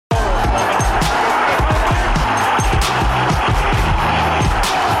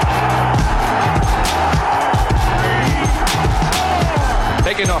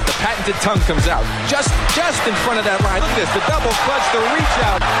The tongue comes out just in front of that line. Look at this, the double clutch, the reach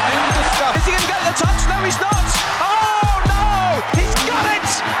out into the stuff. Is he going to get the touch? No, he's not. Oh, no! He's got it!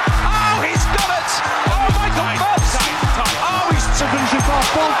 Oh, he's got it! Oh, Michael Phelps! Oh, he's championship off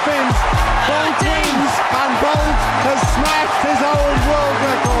both fins. Bolt wins, and Bolt has smashed his own world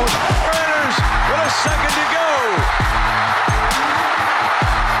record. Burners with a second to go.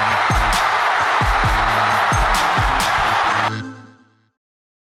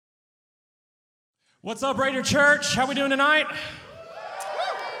 What's up, Raider Church? How we doing tonight?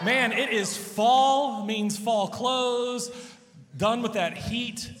 Man, it is fall, means fall clothes. Done with that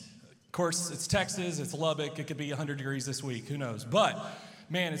heat. Of course, it's Texas, it's Lubbock. It could be 100 degrees this week, who knows? But,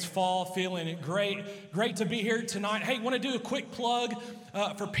 man, it's fall, feeling it great. Great to be here tonight. Hey, want to do a quick plug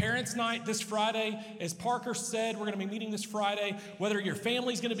for Parents' Night this Friday. As Parker said, we're going to be meeting this Friday. Whether your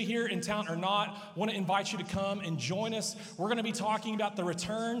family's going to be here in town or not, want to invite you to come and join us. We're going to be talking about the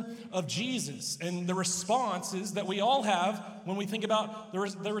return of Jesus and the responses that we all have when we think about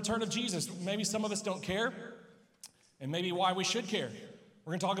the return of Jesus. Maybe some of us don't care, and maybe why we should care.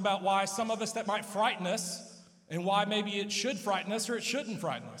 We're going to talk about why some of us that might frighten us, and why maybe it should frighten us or it shouldn't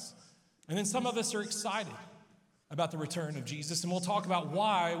frighten us. And then some of us are excited about the return of Jesus, and we'll talk about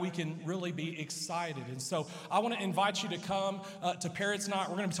why we can really be excited. And so I want to invite you to come to Parents' Night.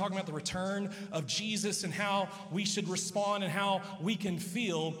 We're going to be talking about the return of Jesus and how we should respond and how we can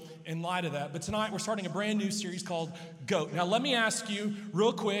feel in light of that. But tonight we're starting a brand new series called GOAT. Now let me ask you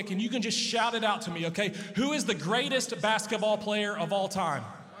real quick, and you can just shout it out to me, okay? Who is the greatest basketball player of all time?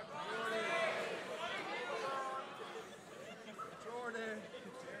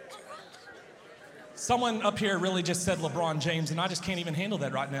 Someone up here really just said LeBron James, and I just can't even handle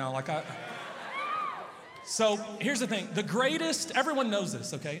that right now. So here's the thing. The greatest, everyone knows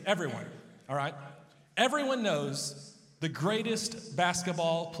this, okay? Everyone, all right? Everyone knows the greatest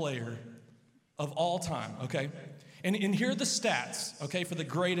basketball player of all time, okay? And here are the stats, okay, for the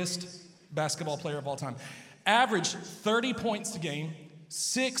greatest basketball player of all time. Average 30 points a game,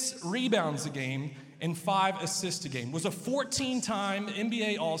 6 rebounds a game, and 5 assists a game. Was a 14-time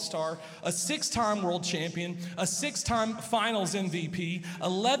NBA All-Star, a 6-time world champion, a 6-time finals MVP,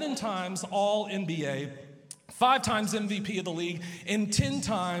 11 times All-NBA, 5 times MVP of the league, and 10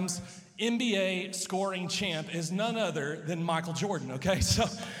 times NBA scoring champ is none other than Michael Jordan, okay? So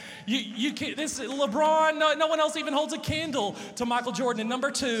you can't, this LeBron, no one else even holds a candle to Michael Jordan. And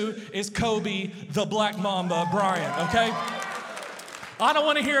number 2 is Kobe, the Black Mamba Bryant, okay? I don't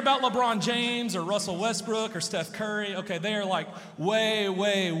want to hear about LeBron James or Russell Westbrook or Steph Curry. Okay, they are like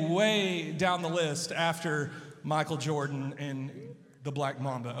way down the list after Michael Jordan and the Black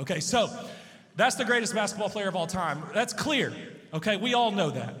Mamba. Okay, so that's the greatest basketball player of all time. That's clear, okay? We all know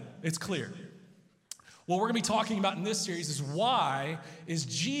that. It's clear. What we're going to be talking about in this series is why is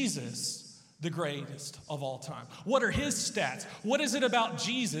Jesus the greatest of all time? What are his stats? What is it about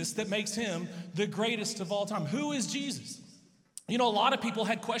Jesus that makes him the greatest of all time? Who is Jesus? You know, a lot of people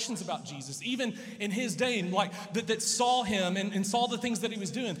had questions about Jesus, even in his day, and like that saw him and saw the things that he was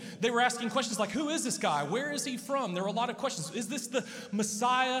doing. They were asking questions like, who is this guy? Where is he from? There were a lot of questions. Is this the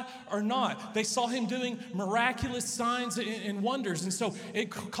Messiah or not? They saw him doing miraculous signs and wonders, and so it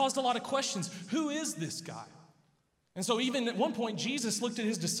caused a lot of questions. Who is this guy? And so even at one point, Jesus looked at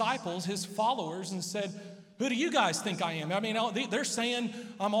his disciples, his followers, and said, who do you guys think I am? I mean, they're saying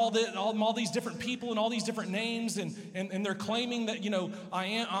I'm all these different people and all these different names, and they're claiming that, you know,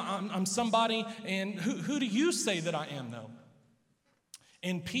 I'm somebody, and who do you say that I am, though?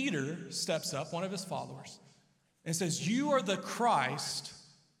 And Peter steps up, one of his followers, and says, you are the Christ,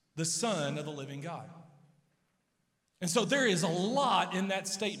 the Son of the living God. And so there is a lot in that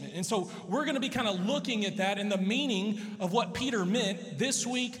statement. And so we're going to be kind of looking at that and the meaning of what Peter meant this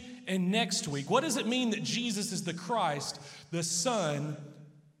week and next week. What does it mean that Jesus is the Christ, the Son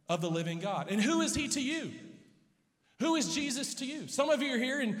of the living God? And who is he to you? Who is Jesus to you? Some of you are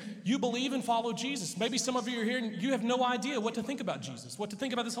here and you believe and follow Jesus. Maybe some of you are here and you have no idea what to think about Jesus, what to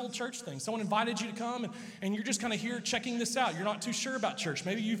think about this whole church thing. Someone invited you to come and you're just kind of here checking this out. You're not too sure about church.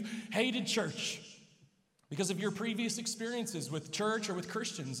 Maybe you've hated church because of your previous experiences with church or with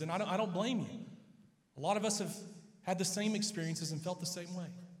Christians, and I don't blame you. A lot of us have had the same experiences and felt the same way.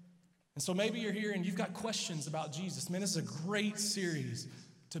 And so maybe you're here and you've got questions about Jesus. Man, this is a great series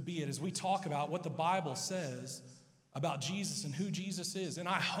to be at as we talk about what the Bible says about Jesus and who Jesus is. And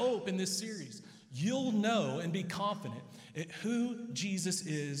I hope in this series you'll know and be confident at who Jesus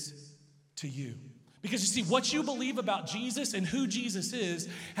is to you. Because you see, what you believe about Jesus and who Jesus is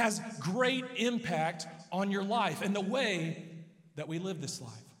has great impact on your life and the way that we live this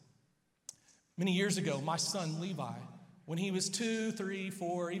life. Many years ago, my son Levi when he was 2, 3,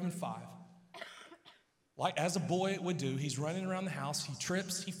 4, even 5. Like as a boy would do, he's running around the house, he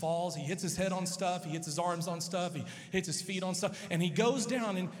trips, he falls, he hits his head on stuff, he hits his arms on stuff, he hits his feet on stuff, and he goes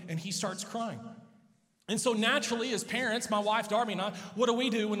down and he starts crying. And so naturally, as parents, my wife Darby and I, what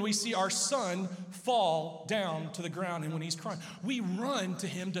do when we see our son fall down to the ground and when he's crying? We run to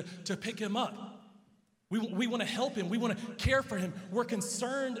him to pick him up. We want to help him. We want to care for him. We're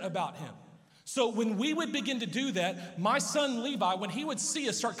concerned about him. So when we would begin to do that, my son Levi, when he would see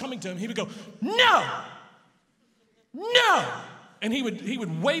us start coming to him, he would go, "No! No!" And he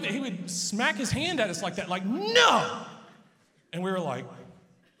would wave it. He would smack his hand at us like that, like, "No!" And we were like,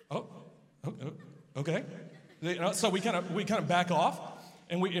 oh, okay. So we kind of back off,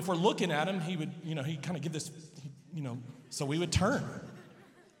 and if we're looking at him, he would, he kind of give this, so we would turn,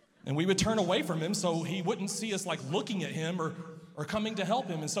 and we would turn away from him so he wouldn't see us like looking at him or coming to help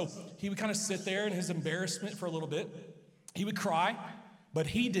him. And so he would kind of sit there in his embarrassment for a little bit. He would cry, but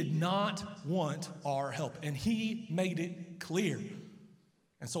he did not want our help, and he made it clear.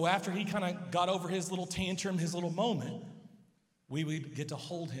 And so after he kind of got over his little tantrum, his little moment, we would get to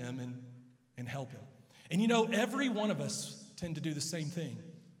hold him and help him. And every one of us tend to do the same thing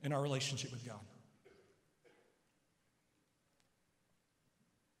in our relationship with God.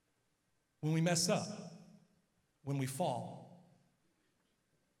 When we mess up, when we fall,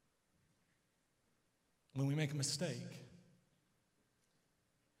 when we make a mistake,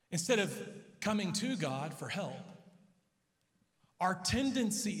 instead of coming to God for help, our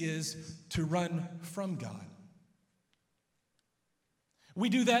tendency is to run from God. We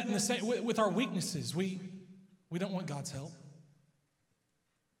do that in the same with our weaknesses. We don't want God's help.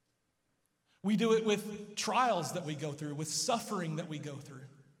 We do it with trials that we go through, with suffering that we go through.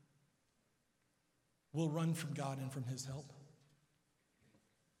 We'll run from God and from his help.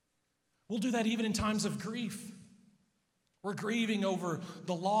 We'll do that even in times of grief. We're grieving over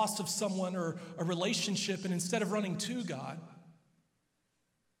the loss of someone or a relationship, and instead of running to God,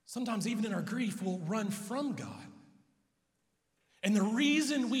 sometimes even in our grief, we'll run from God. And the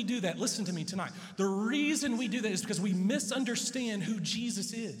reason we do that, listen to me tonight, the reason we do that is because we misunderstand who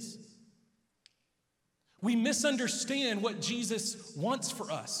Jesus is. We misunderstand what Jesus wants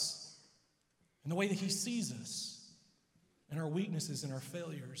for us and the way that he sees us and our weaknesses and our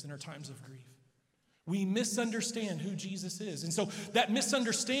failures and our times of grief. We misunderstand who Jesus is. And so that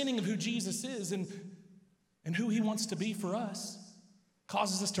misunderstanding of who Jesus is and who he wants to be for us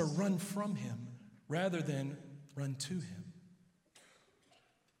causes us to run from him rather than run to him.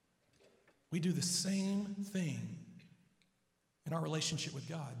 We do the same thing in our relationship with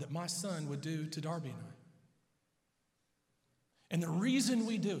God that my son would do to Darby and I. And the reason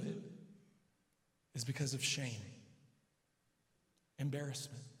we do it is because of shame,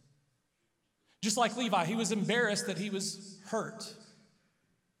 embarrassment. Just like Levi, he was embarrassed that he was hurt,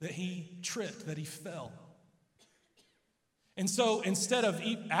 that he tripped, that he fell. And so instead of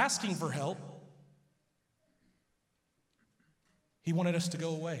asking for help, he wanted us to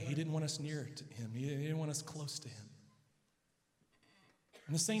go away. He didn't want us near to him. He didn't want us close to him.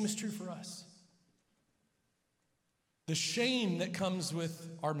 And the same is true for us. The shame that comes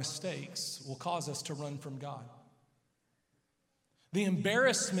with our mistakes will cause us to run from God. The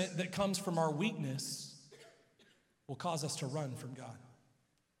embarrassment that comes from our weakness will cause us to run from God.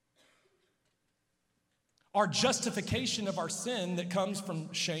 Our justification of our sin that comes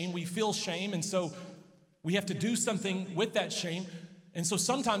from shame, we feel shame, and so we have to do something with that shame. And so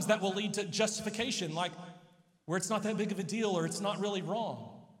sometimes that will lead to justification, like where it's not that big of a deal or it's not really wrong.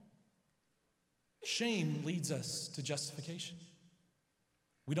 Shame leads us to justification.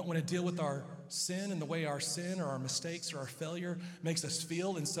 We don't want to deal with our sin and the way our sin or our mistakes or our failure makes us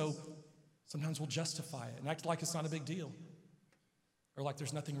feel, and so sometimes we'll justify it and act like it's not a big deal or like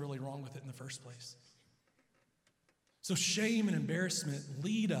there's nothing really wrong with it in the first place. So shame and embarrassment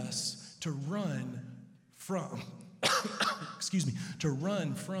lead us to run from, to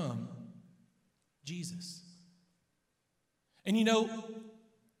run from Jesus. And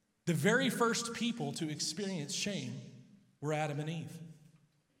the very first people to experience shame were Adam and Eve.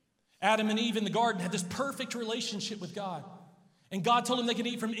 Adam and Eve in the garden had this perfect relationship with God. And God told them they could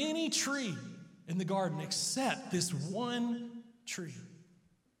eat from any tree in the garden except this one tree.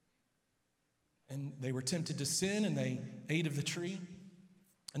 And they were tempted to sin and they ate of the tree.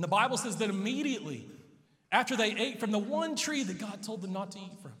 And the Bible says that immediately after they ate from the one tree that God told them not to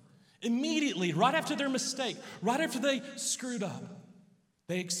eat from, immediately, right after their mistake, right after they screwed up,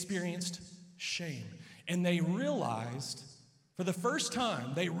 they experienced shame. And they realized, for the first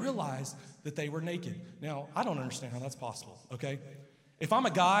time, they realized that they were naked. Now, I don't understand how that's possible, okay? If I'm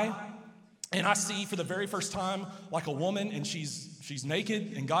a guy and I see for the very first time like a woman and she's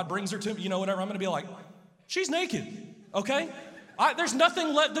naked and God brings her to me, whatever, I'm gonna be like, she's naked, okay? There's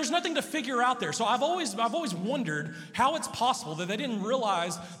nothing to figure out there. So I've always wondered how it's possible that they didn't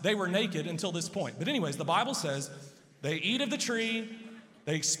realize they were naked until this point. But anyways, the Bible says they eat of the tree,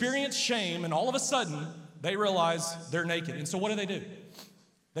 they experience shame, and all of a sudden they realize they're naked. And so what do?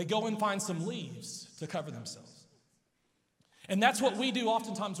 They go and find some leaves to cover themselves. And that's what we do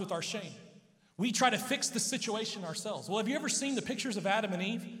oftentimes with our shame. We try to fix the situation ourselves. Well, have you ever seen the pictures of Adam and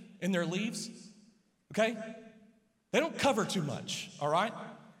Eve in their leaves? Okay? They don't cover too much, all right?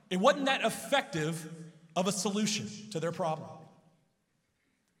 It wasn't that effective of a solution to their problem.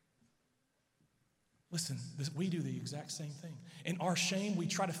 Listen, we do the exact same thing. In our shame, we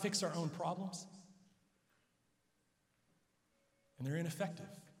try to fix our own problems, and they're ineffective.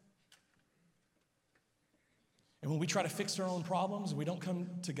 And when we try to fix our own problems and we don't come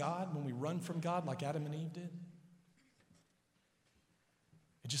to God, when we run from God like Adam and Eve did,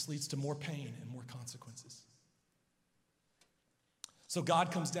 it just leads to more pain and more consequences. So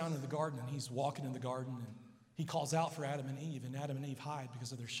God comes down to the garden, and he's walking in the garden, and he calls out for Adam and Adam and Eve hide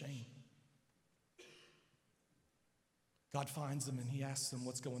because of their shame. God finds them, and he asks them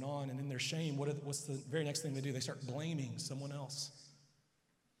what's going on, and in their shame, what's the very next thing they do? They start blaming someone else.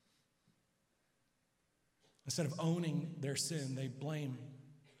 Instead of owning their sin, they blame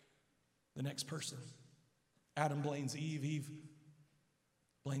the next person. Adam blames Eve. Eve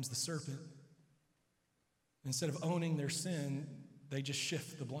blames the serpent. Instead of owning their sin, they just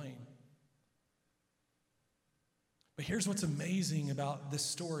shift the blame. But here's what's amazing about this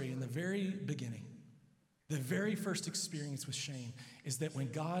story in the very beginning. The very first experience with shame is that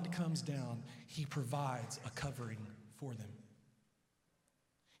when God comes down, he provides a covering for them.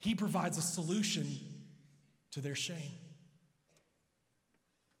 He provides a solution to their shame.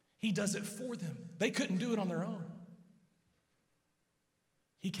 He does it for them. They couldn't do it on their own.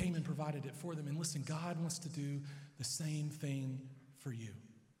 He came and provided it for them. And listen, God wants to do the same thing for you.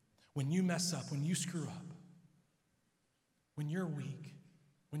 When you mess up, when you screw up, when you're weak,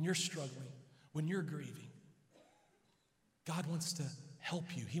 when you're struggling, when you're grieving, God wants to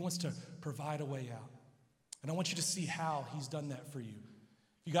help you. He wants to provide a way out. And I want you to see how he's done that for you.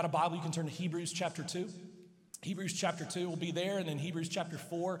 If you got a Bible, you can turn to Hebrews chapter 2. Hebrews chapter 2 will be there, and then Hebrews chapter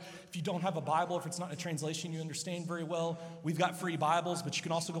 4. If you don't have a Bible, if it's not in a translation you understand very well, we've got free Bibles, but you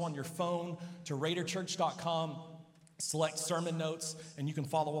can also go on your phone to RaiderChurch.com, select sermon notes, and you can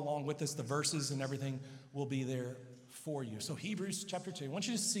follow along with us. The verses and everything will be there for you. So Hebrews chapter 2, I want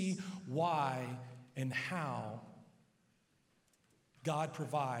you to see why and how God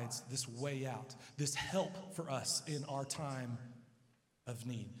provides this way out, this help for us in our time of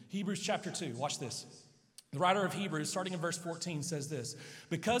need. Hebrews chapter 2, watch this. The writer of Hebrews, starting in verse 14, says this: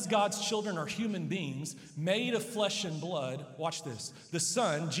 because God's children are human beings made of flesh and blood, watch this, the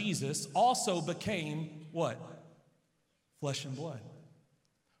Son, Jesus, also became what? Flesh and blood.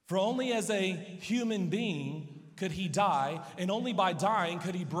 For only as a human being could he die, and only by dying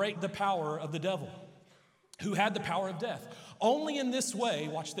could he break the power of the devil, who had the power of death. Only in this way,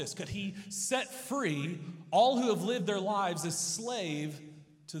 watch this, could he set free all who have lived their lives as slave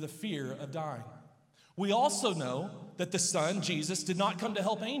to the fear of dying. We also know that the Son, Jesus, did not come to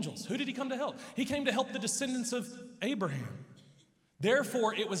help angels. Who did he come to help? He came to help the descendants of Abraham.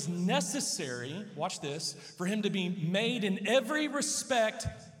 Therefore, it was necessary, watch this, for him to be made in every respect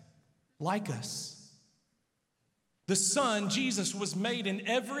like us. The Son, Jesus, was made in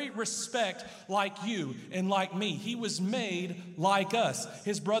every respect like you and like me. He was made like us,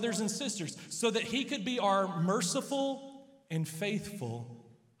 his brothers and sisters, so that he could be our merciful and faithful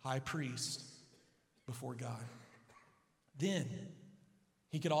high priest before God. Then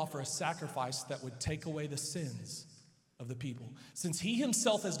he could offer a sacrifice that would take away the sins of the people. Since he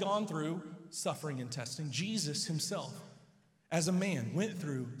himself has gone through suffering and testing, Jesus himself, as a man, went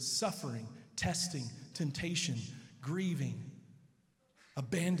through suffering, testing, temptation, grieving,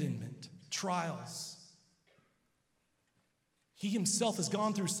 abandonment, trials. He himself has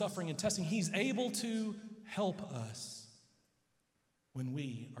gone through suffering and testing. He's able to help us when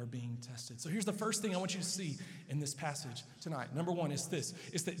we are being tested. So here's the first thing I want you to see in this passage tonight. Number one is this,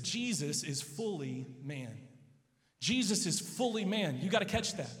 is that Jesus is fully man. Jesus is fully man. You got to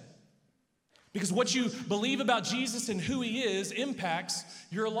catch that. Because what you believe about Jesus and who he is impacts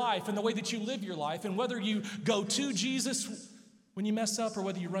your life and the way that you live your life, and whether you go to Jesus when you mess up or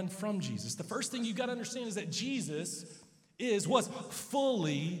whether you run from Jesus. The first thing you got to understand is that Jesus was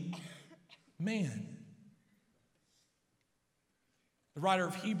fully man. The writer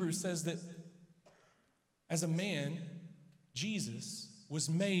of Hebrews says that as a man, Jesus was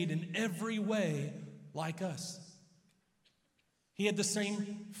made in every way like us. He had the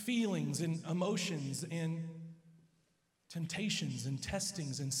same feelings and emotions and temptations and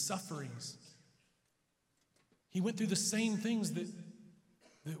testings and sufferings. He went through the same things that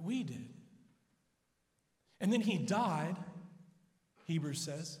we did. And then he died, Hebrews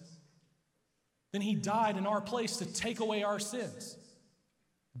says. Then he died in our place to take away our sins,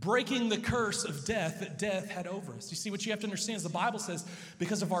 breaking the curse of death that death had over us. You see, what you have to understand is the Bible says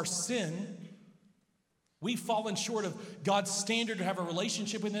because of our sin, we've fallen short of God's standard to have a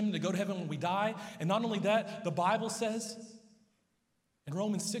relationship with him, to go to heaven when we die. And not only that, the Bible says in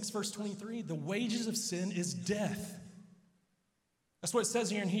Romans 6, verse 23, the wages of sin is death. That's what it says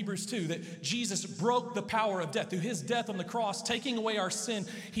here in Hebrews 2, that Jesus broke the power of death. Through his death on the cross, taking away our sin,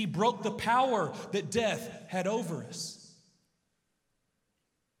 he broke the power that death had over us.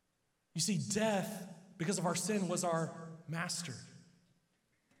 You see, death, because of our sin, was our master.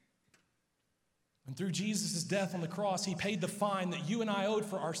 And through Jesus' death on the cross, he paid the fine that you and I owed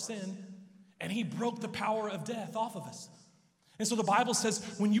for our sin, and he broke the power of death off of us. And so the Bible says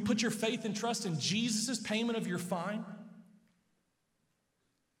when you put your faith and trust in Jesus' payment of your fine,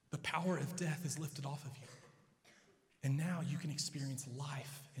 the power of death is lifted off of you. And now you can experience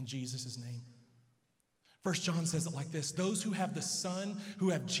life in Jesus' name. 1 John says it like this: those who have the Son, who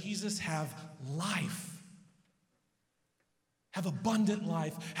have Jesus, have life. Have abundant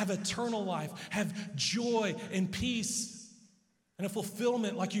life, have eternal life, have joy and peace and a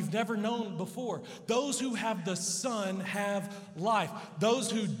fulfillment like you've never known before. Those who have the Son have life. Those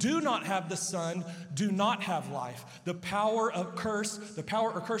who do not have the Son do not have life. The power or curse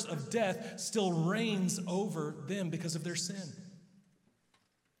of death still reigns over them because of their sin.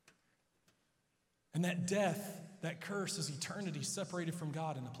 And that death, that curse, is eternity separated from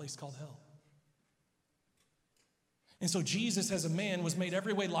God in a place called hell. And so Jesus, as a man, was made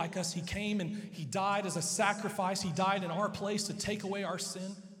every way like us. He came and he died as a sacrifice. He died in our place to take away our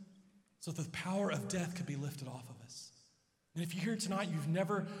sin so that the power of death could be lifted off of us. And if you're here tonight, you've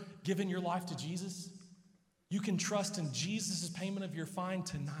never given your life to Jesus, you can trust in Jesus' payment of your fine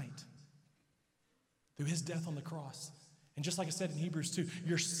tonight through his death on the cross. And just like I said in Hebrews 2,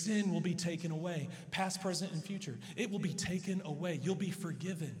 your sin will be taken away, past, present, and future. It will be taken away. You'll be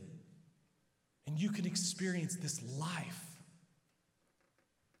forgiven. And you can experience this life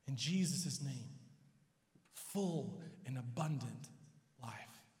in Jesus' name, full and abundant life.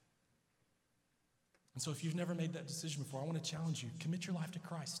 And so if you've never made that decision before, I want to challenge you. Commit your life to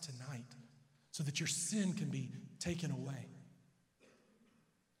Christ tonight so that your sin can be taken away.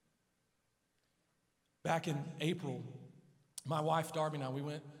 Back in April, my wife, Darby, and I, we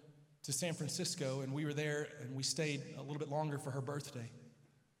went to San Francisco, and we were there, and we stayed a little bit longer for her birthday.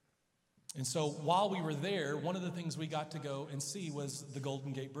 And so while we were there, one of the things we got to go and see was the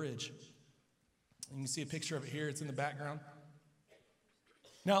Golden Gate Bridge. And you can see a picture of it here. It's in the background.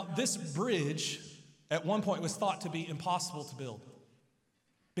 Now, this bridge, at one point, was thought to be impossible to build.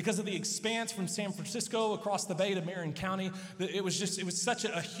 Because of the expanse from San Francisco across the bay to Marin County, it was such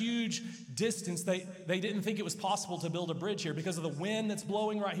a huge distance, they didn't think it was possible to build a bridge here. Because of the wind that's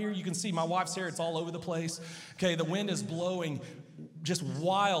blowing right here, you can see my wife's hair, it's all over the place. Okay, the wind is blowing just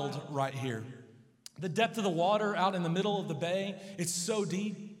wild right here. The depth of the water out in the middle of the bay, it's so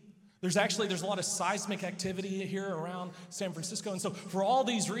deep. There's a lot of seismic activity here around San Francisco. And so for all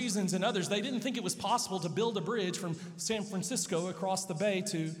these reasons and others, they didn't think it was possible to build a bridge from San Francisco across the bay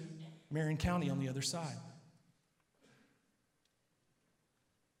to Marin County on the other side.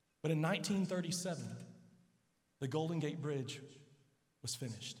 But in 1937, the Golden Gate Bridge was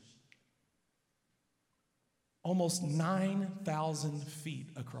finished. Almost 9,000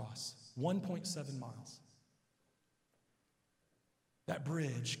 feet across, 1.7 miles. That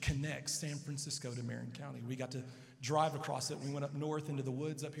bridge connects San Francisco to Marin County. We got to drive across it. We went up north into the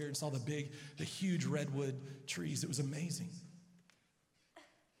woods up here and saw the huge redwood trees. It was amazing.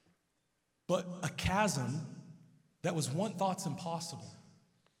 But a chasm that was once thought impossible,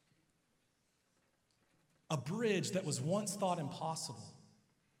 a bridge that was once thought impossible,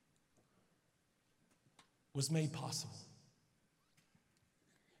 was made possible.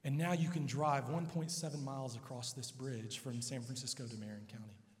 And now you can drive 1.7 miles across this bridge from San Francisco to Marin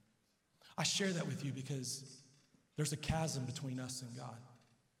County. I share that with you because there's a chasm between us and God.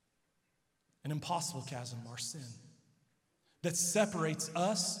 An impossible chasm, our sin, that separates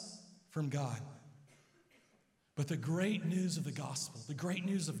us from God. But the great news of the gospel, the great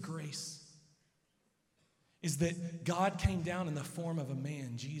news of grace, is that God came down in the form of a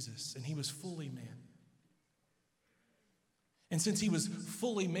man, Jesus, and he was fully man. And since he was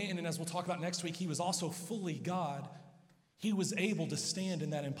fully man, and as we'll talk about next week, he was also fully God, He was able to stand in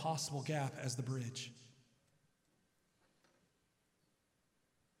that impossible gap as the bridge.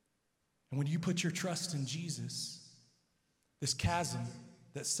 And when you put your trust in Jesus, this chasm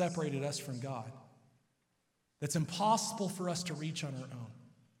that separated us from God, that's impossible for us to reach on our own,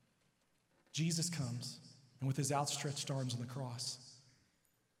 Jesus comes, and with his outstretched arms on the cross,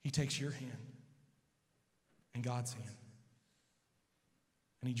 he takes your hand and God's hand,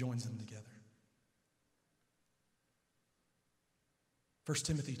 and he joins them together. 1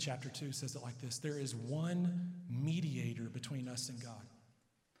 Timothy chapter 2 says it like this: there is one mediator between us and God,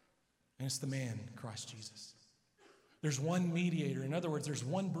 and it's the man, Christ Jesus. There's one mediator. In other words, there's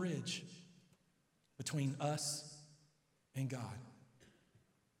one bridge between us and God.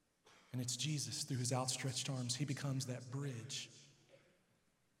 And it's Jesus. Through his outstretched arms, he becomes that bridge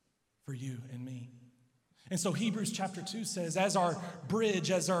for you and me. And so Hebrews chapter 2 says, as our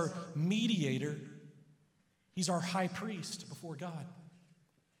bridge, as our mediator, he's our high priest before God.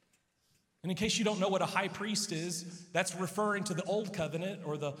 And in case you don't know what a high priest is, that's referring to the Old Covenant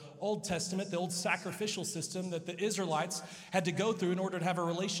or the Old Testament, the old sacrificial system that the Israelites had to go through in order to have a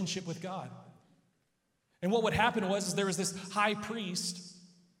relationship with God. And what would happen was there was this high priest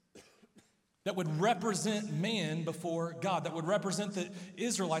that would represent man before God, that would represent the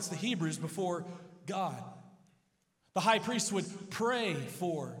Israelites, the Hebrews, before God. The high priest would pray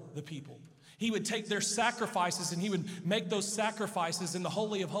for the people. He would take their sacrifices and he would make those sacrifices in the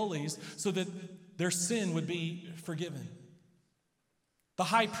Holy of Holies so that their sin would be forgiven. The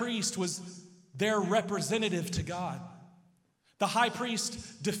high priest was their representative to God. The high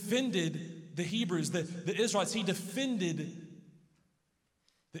priest defended the Hebrews, the Israelites. He defended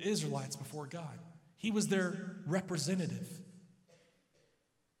the Israelites before God. He was their representative.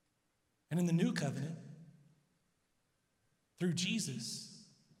 And in the new covenant, through Jesus,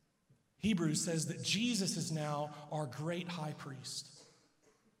 Hebrews says that Jesus is now our great high priest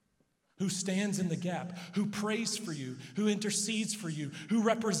who stands in the gap, who prays for you, who intercedes for you, who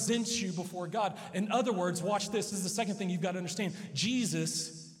represents you before God. In other words, watch this. This is the second thing you've got to understand.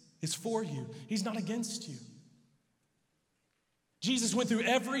 Jesus is for you. He's not against you. Jesus went through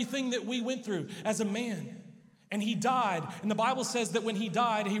everything that we went through as a man. And he died. And the Bible says that when he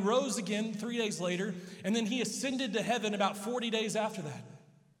died, he rose again 3 days later. And then he ascended to heaven about 40 days after that.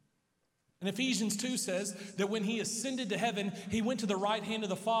 And Ephesians 2 says that when he ascended to heaven, he went to the right hand of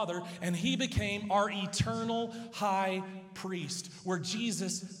the Father, and he became our eternal high priest, where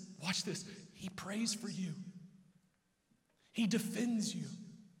Jesus, watch this, he prays for you. He defends you.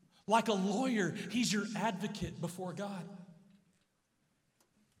 Like a lawyer, he's your advocate before God.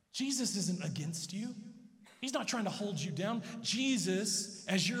 Jesus isn't against you. He's not trying to hold you down. Jesus,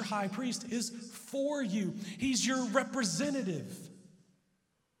 as your high priest, is for you. He's your representative.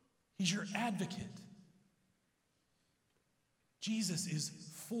 He's your advocate. Jesus is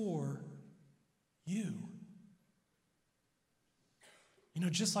for you. You know,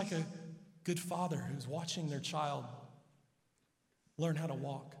 just like a good father who's watching their child learn how to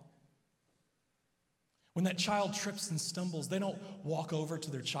walk. When that child trips and stumbles, they don't walk over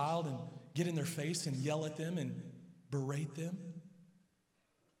to their child and get in their face and yell at them and berate them.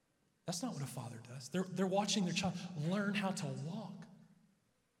 That's not what a father does. They're watching their child learn how to walk.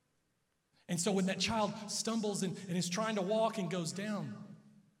 And so when that child stumbles and is trying to walk and goes down,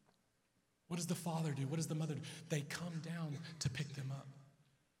 what does the father do? What does the mother do? They come down to pick them up,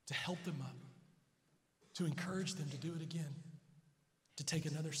 to help them up, to encourage them to do it again, to take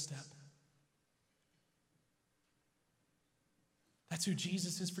another step. That's who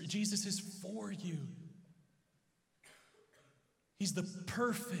Jesus is for. Jesus is for you. He's the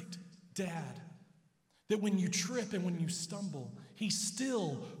perfect dad that when you trip and when you stumble, he's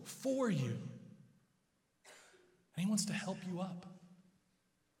still for you. And he wants to help you up.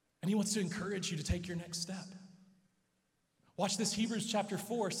 And he wants to encourage you to take your next step. Watch this. Hebrews chapter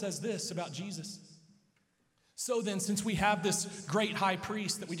 4 says this about Jesus. So then, since we have this great high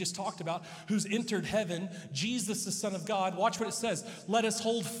priest that we just talked about, who's entered heaven, Jesus, the Son of God, watch what it says. Let us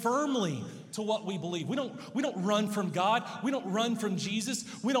hold firmly to what we believe. We don't run from God. We don't run from Jesus.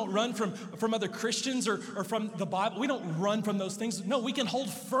 We don't run from other Christians or from the Bible. We don't run from those things. No, we can hold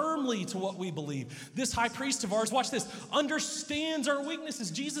firmly to what we believe. This high priest of ours, watch this, understands our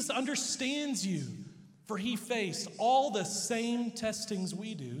weaknesses. Jesus understands you, for he faced all the same testings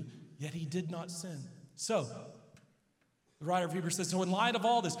we do, yet he did not sin. So, the writer of Hebrews says, so in light of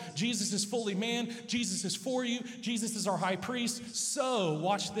all this, Jesus is fully man, Jesus is for you, Jesus is our high priest. So,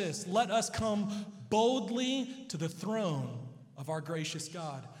 watch this, let us come boldly to the throne of our gracious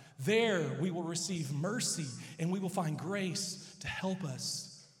God. There we will receive mercy and we will find grace to help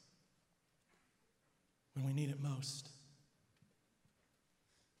us when we need it most.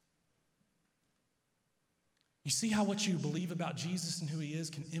 You see how what you believe about Jesus and who he is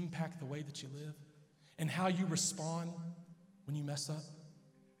can impact the way that you live and how you respond when you mess up?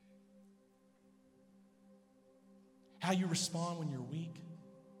 How you respond when you're weak?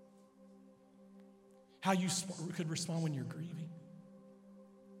 How you could respond when you're grieving?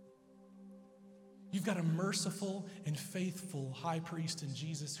 You've got a merciful and faithful high priest in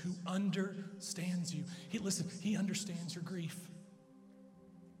Jesus who understands you. He understands your grief.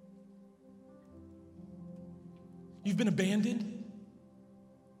 You've been abandoned.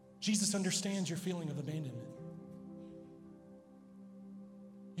 Jesus understands your feeling of abandonment.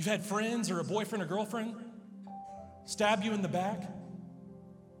 You've had friends or a boyfriend or girlfriend stab you in the back.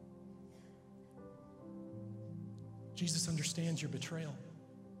 Jesus understands your betrayal.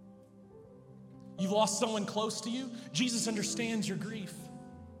 You've lost someone close to you. Jesus understands your grief.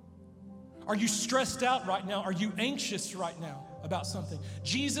 Are you stressed out right now? Are you anxious right now about something?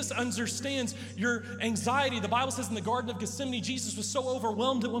 Jesus understands your anxiety. The Bible says in the Garden of Gethsemane, Jesus was so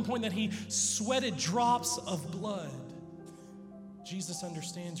overwhelmed at one point that he sweated drops of blood. Jesus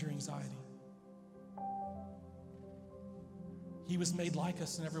understands your anxiety. He was made like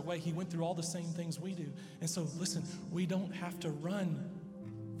us in every way. He went through all the same things we do. And so listen, we don't have to run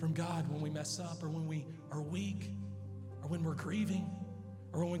from God when we mess up or when we are weak or when we're grieving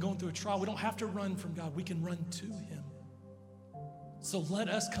or when we're going through a trial. We don't have to run from God. We can run to him. So let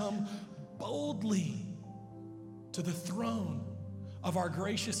us come boldly to the throne of our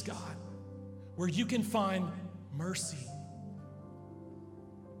gracious God, where you can find mercy,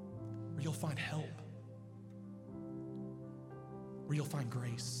 where you'll find help, where you'll find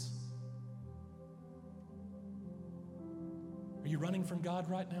grace. Are you running from God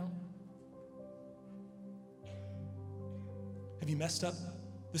right now? Have you messed up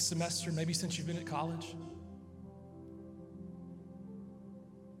this semester, maybe since you've been at college?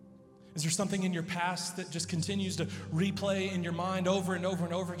 Is there something in your past that just continues to replay in your mind over and over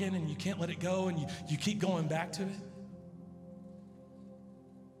and over again, and you can't let it go, and you keep going back to it?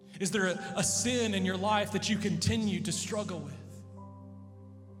 Is there a sin in your life that you continue to struggle with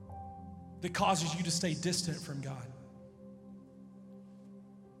that causes you to stay distant from God?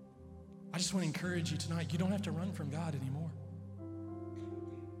 I just want to encourage you tonight, you don't have to run from God anymore.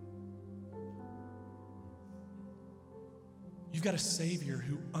 You've got a Savior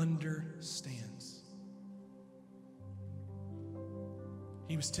who understands.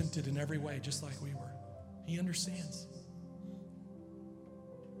 He was tempted in every way, just like we were. He understands.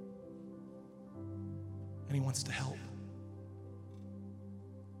 And he wants to help.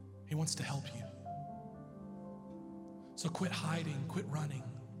 He wants to help you. So quit hiding, quit running,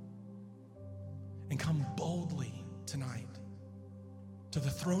 and come boldly tonight to the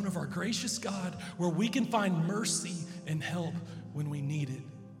throne of our gracious God, where we can find mercy and help when we need it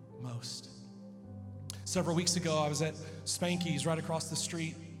most. Several weeks ago, I was at Spanky's right across the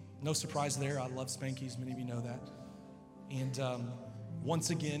street. No surprise there. I love Spanky's. Many of you know that. And once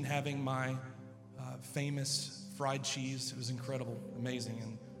again, having my famous fried cheese. It was incredible, amazing.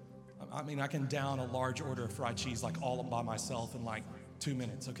 And I mean, I can down a large order of fried cheese like all by myself in like 2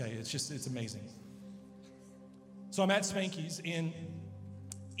 minutes. Okay, it's amazing. So I'm at Spanky's and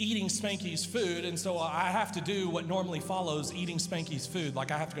eating Spanky's food, and so I have to do what normally follows eating Spanky's food,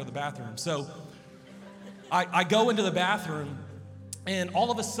 like I have to go to the bathroom. So I go into the bathroom, and all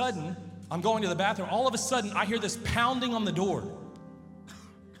of a sudden, I'm going to the bathroom, all of a sudden I hear this pounding on the door.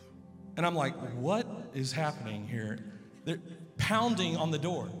 And I'm like, what is happening here? They're pounding on the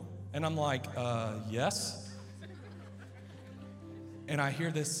door. And I'm like, yes. And I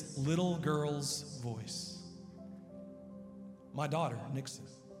hear this little girl's voice. My daughter, Nixon.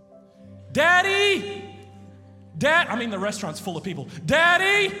 Daddy! I mean, the restaurant's full of people.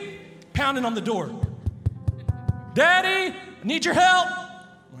 Daddy! Pounding on the door. Daddy, I need your help.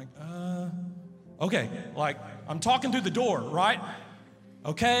 I'm like, okay. Like, I'm talking through the door, right?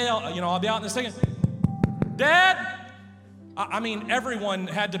 Okay, I'll be out in a second. Dad! I mean, everyone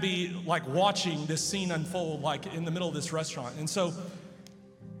had to be like watching this scene unfold, like in the middle of this restaurant. And so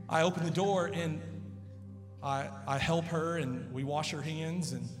I open the door and I help her and we wash her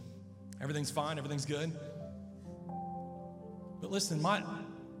hands and everything's fine, everything's good. But listen,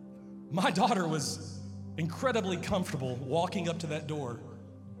 my daughter was incredibly comfortable walking up to that door,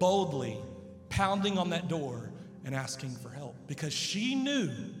 boldly pounding on that door and asking for help because she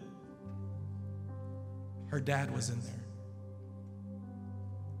knew her dad was in there.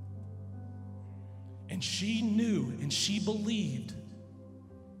 And she knew and she believed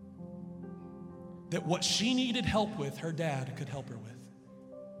that what she needed help with, her dad could help her with.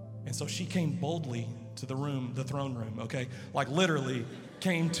 And so she came boldly to the throne room, okay? Like literally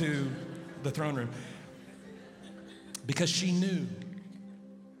came to the throne room. because she knew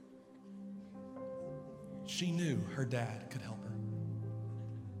her dad could help her.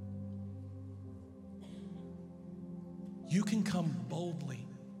 You can come boldly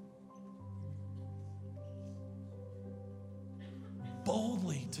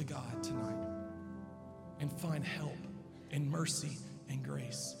to God tonight and find help and mercy and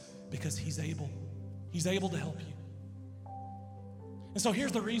grace because He's able to help you. And so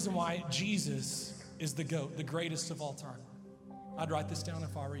here's the reason why Jesus is the GOAT, the greatest of all time. I'd write this down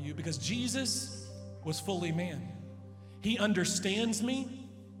if I were you, because Jesus was fully man. He understands me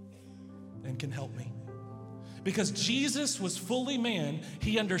and can help me. Because Jesus was fully man,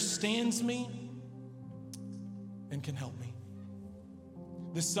 He understands me and can help me.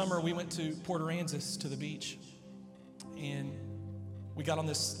 This summer, we went to Port Aransas to the beach, and we got on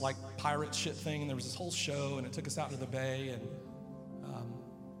this like pirate ship thing, and there was this whole show, and it took us out to the bay,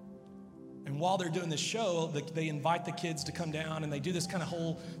 and while they're doing this show, they invite the kids to come down, and they do this kind of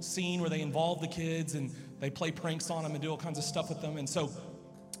whole scene where they involve the kids, and they play pranks on them and do all kinds of stuff with them. And so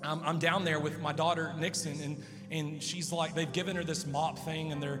I'm down there with my daughter, Nixon, and she's like, they've given her this mop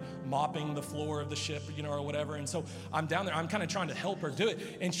thing, and they're mopping the floor of the ship, or whatever. And so I'm down there, I'm kind of trying to help her do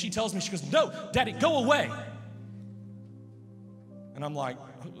it. And she tells me, she goes, "No, Daddy, go away." And I'm like,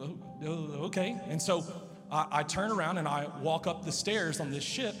 okay. And so I turn around and I walk up the stairs on this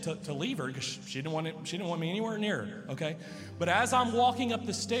ship to leave her because she didn't want me anywhere near her, okay? But as I'm walking up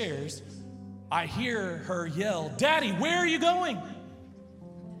the stairs, I hear her yell, "Daddy, where are you going?"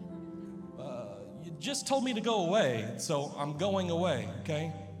 You just told me to go away, so I'm going away,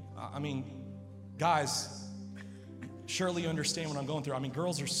 okay? I mean, guys, surely you understand what I'm going through. I mean,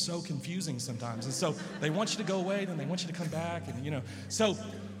 girls are so confusing sometimes. And so they want you to go away, then they want you to come back, and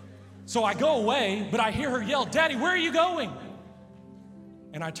So I go away, but I hear her yell, "Daddy, where are you going?"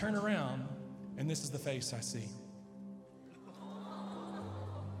 And I turn around, and this is the face I see.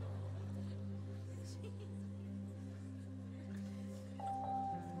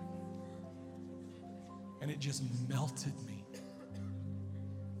 And it just melted me.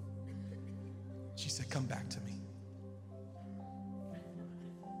 She said, "Come back to me."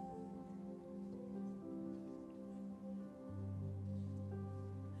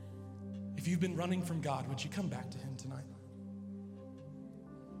 If you've been running from God, would you come back to Him tonight?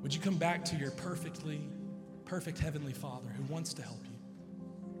 Would you come back to your perfect Heavenly Father who wants to help you?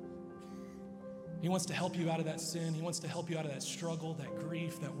 He wants to help you out of that sin. He wants to help you out of that struggle, that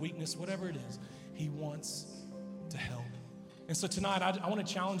grief, that weakness, whatever it is. He wants to help. And so tonight, I want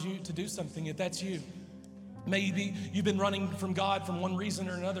to challenge you to do something if that's you. Maybe you've been running from God from one reason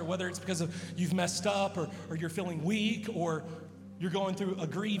or another, whether it's because of you've messed up or you're feeling weak or you're going through a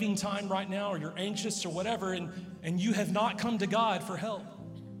grieving time right now or you're anxious or whatever, and you have not come to God for help.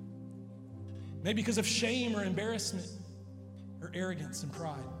 Maybe because of shame or embarrassment or arrogance and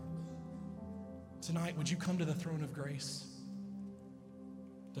pride. Tonight, would you come to the throne of grace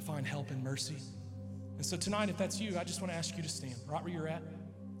to find help and mercy? And so tonight, if that's you, I just want to ask you to stand right where you're at,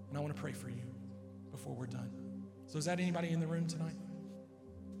 and I want to pray for you before we're done. So is that anybody in the room tonight?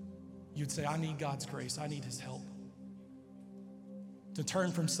 You'd say, "I need God's grace. I need His help to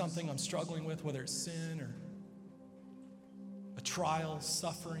turn from something I'm struggling with, whether it's sin or a trial,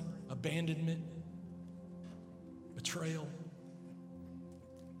 suffering, abandonment, betrayal."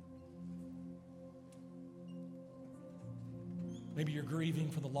 Maybe you're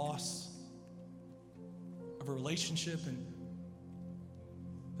grieving for the loss of a relationship and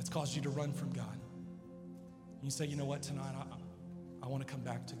that's caused you to run from God. And you say, "You know what, tonight I want to come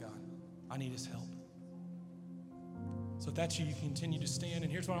back to God. I need His help." So if that's you, you can continue to stand.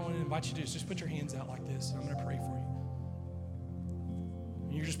 And here's what I want to invite you to do is just put your hands out like this, and I'm going to pray for you.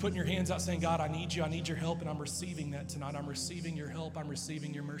 And you're just putting your hands out saying, "God, I need you. I need your help, and I'm receiving that tonight. I'm receiving your help. I'm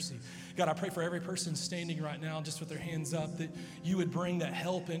receiving your mercy." God, I pray for every person standing right now just with their hands up that you would bring that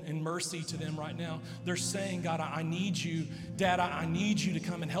help and mercy to them right now. They're saying, "God, I need you. Dad, I need you to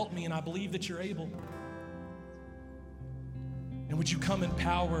come and help me, and I believe that you're able." And would you come in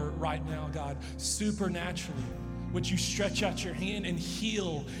power right now, God, supernaturally? Would you stretch out your hand and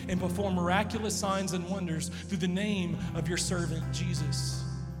heal and perform miraculous signs and wonders through the name of your servant, Jesus?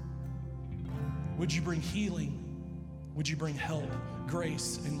 Would you bring healing? Would you bring help,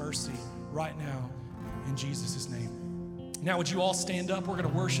 grace, and mercy right now in Jesus' name? Now, would you all stand up? We're going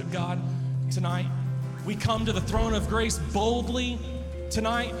to worship God tonight. We come to the throne of grace boldly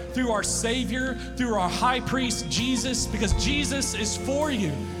tonight through our Savior, through our high priest, Jesus, because Jesus is for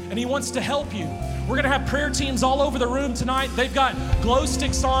you and he wants to help you. We're gonna have prayer teams all over the room tonight. They've got glow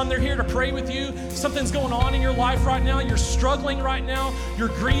sticks on. They're here to pray with you. Something's going on in your life right now. You're struggling right now. You're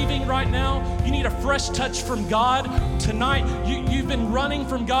grieving right now. You need a fresh touch from God tonight. You've been running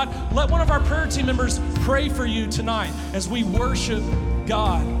from God. Let one of our prayer team members pray for you tonight as we worship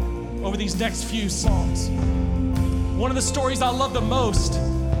God over these next few songs. One of the stories I love the most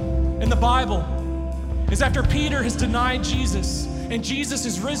in the Bible is after Peter has denied Jesus and Jesus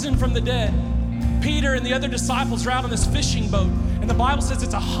is risen from the dead. Peter and the other disciples are out on this fishing boat, and the Bible says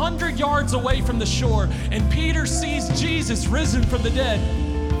it's 100 yards away from the shore, and Peter sees Jesus risen from the dead.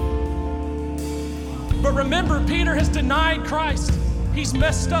 But remember, Peter has denied Christ. He's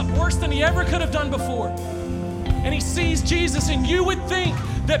messed up worse than he ever could have done before. And he sees Jesus, and you would think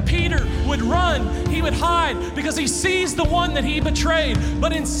that Peter would run, he would hide, because he sees the one that he betrayed.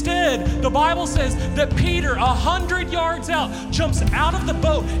 But instead, the Bible says that Peter, 100 yards out, jumps out of the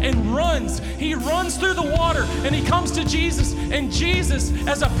boat and runs. He runs through the water, and he comes to Jesus, and Jesus,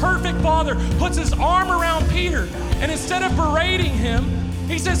 as a perfect father, puts his arm around Peter, and instead of berating him,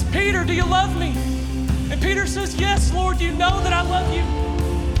 he says, "Peter, do you love me?" And Peter says, "Yes, Lord, you know that I love you."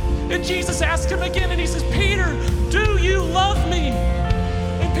 And Jesus asks him again, and he says, "Peter, do you love me?"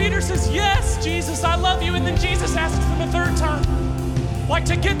 And Peter says, "Yes, Jesus, I love you." And then Jesus asks him a third time, like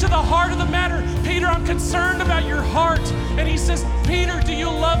to get to the heart of the matter, "Peter, I'm concerned about your heart." And he says, "Peter, do you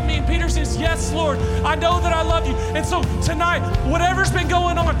love me?" And Peter says, "Yes, Lord, I know that I love you." And so tonight, whatever's been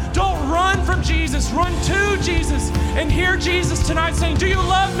going on, don't run from Jesus, run to Jesus. And hear Jesus tonight saying, "Do you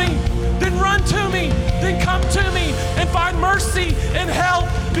love me? Then run to me, then come to me and find mercy and help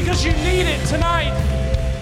because you need it tonight."